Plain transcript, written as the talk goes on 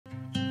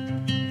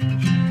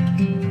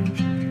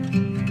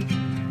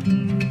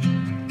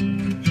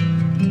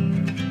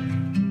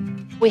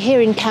We're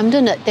here in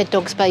Camden at Dead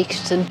Dogs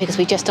Basin because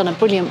we've just done a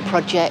brilliant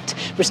project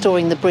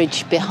restoring the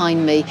bridge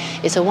behind me.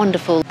 It's a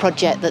wonderful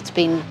project that's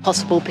been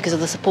possible because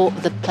of the support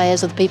of the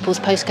players of the People's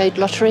Postcode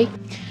Lottery.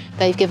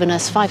 They've given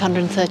us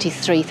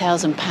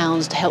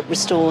 £533,000 to help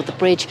restore the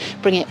bridge,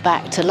 bring it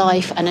back to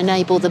life and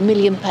enable the 1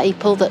 million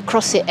people that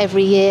cross it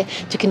every year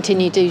to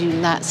continue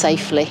doing that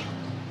safely.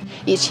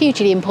 It's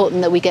hugely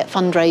important that we get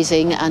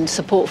fundraising and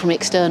support from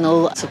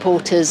external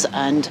supporters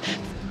and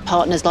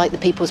partners like the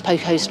People's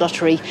Postcode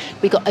Lottery.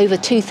 We've got over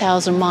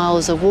 2,000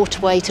 miles of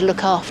waterway to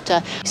look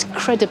after. It's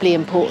incredibly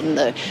important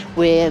that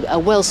we're a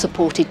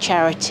well-supported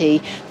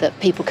charity, that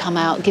people come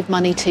out, give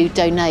money to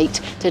donate,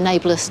 to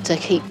enable us to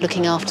keep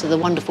looking after the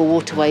wonderful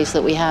waterways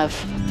that we have.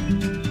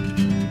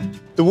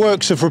 The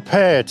works of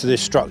repair to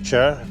this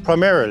structure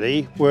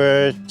primarily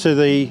were to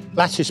the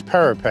lattice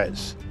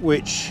parapets,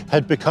 which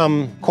had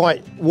become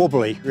quite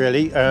wobbly,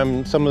 really.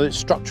 Some of its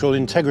structural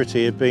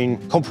integrity had been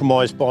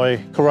compromised by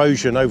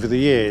corrosion over the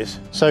years.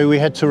 So we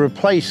had to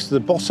replace the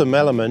bottom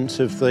element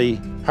of the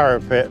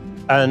parapet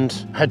and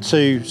had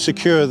to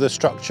secure the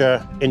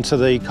structure into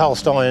the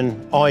cast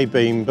iron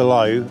I-beam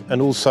below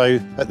and also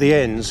at the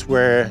ends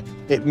where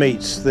it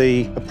meets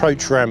the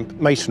approach ramp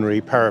masonry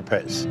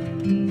parapets.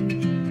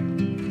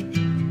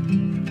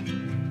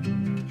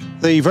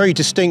 The very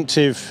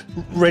distinctive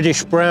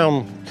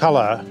reddish-brown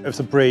colour of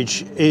the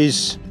bridge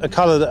is a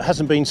colour that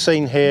hasn't been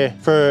seen here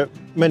for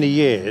many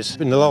years.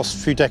 In the last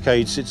few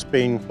decades it's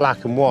been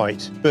black and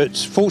white, but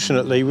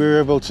fortunately we were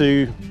able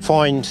to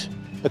find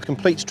a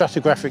complete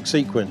stratigraphic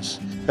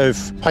sequence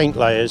of paint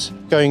layers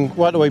going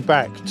right the way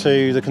back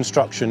to the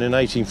construction in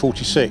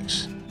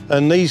 1846.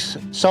 And these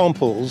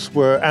samples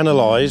were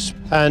analysed,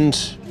 and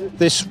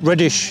this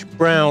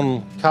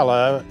reddish-brown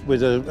colour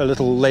with a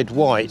little lead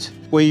white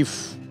we've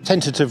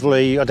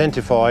tentatively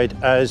identified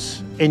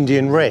as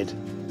Indian red.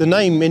 The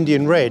name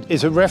Indian red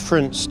is a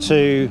reference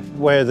to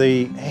where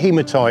the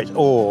hematite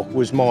ore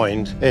was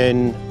mined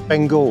in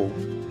Bengal.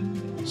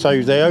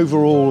 So the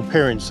overall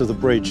appearance of the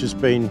bridge has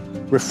been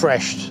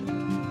refreshed,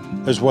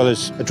 as well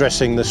as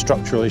addressing the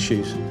structural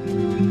issues.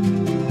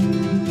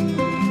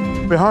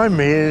 Behind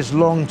me is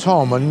Long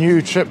Tom, a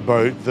new trip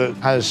boat that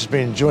has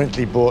been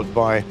jointly bought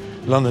by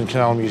London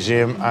Canal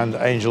Museum and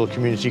Angel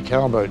Community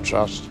Canalboat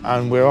Trust,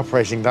 and we're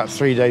operating that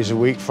 3 days a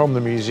week from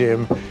the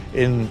museum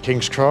in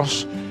King's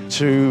Cross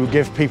to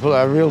give people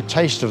a real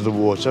taste of the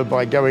water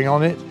by going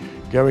on it,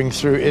 going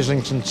through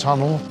Islington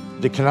Tunnel.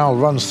 The canal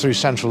runs through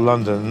central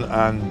London,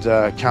 and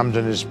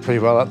Camden is pretty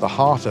well at the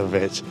heart of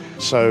it.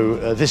 So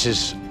this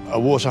is a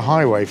water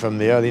highway from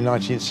the early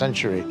 19th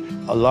century.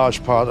 A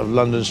large part of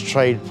London's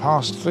trade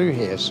passed through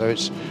here, so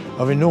it's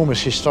of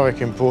enormous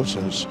historic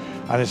importance,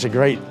 and it's a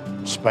great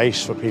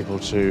space for people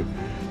to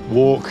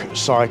walk,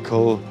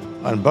 cycle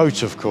and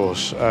boat, of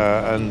course,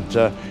 and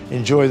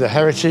enjoy the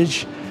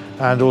heritage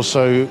and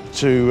also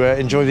to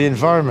enjoy the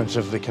environment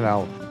of the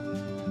canal.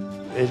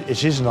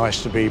 It is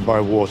nice to be by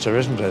water,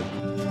 isn't it?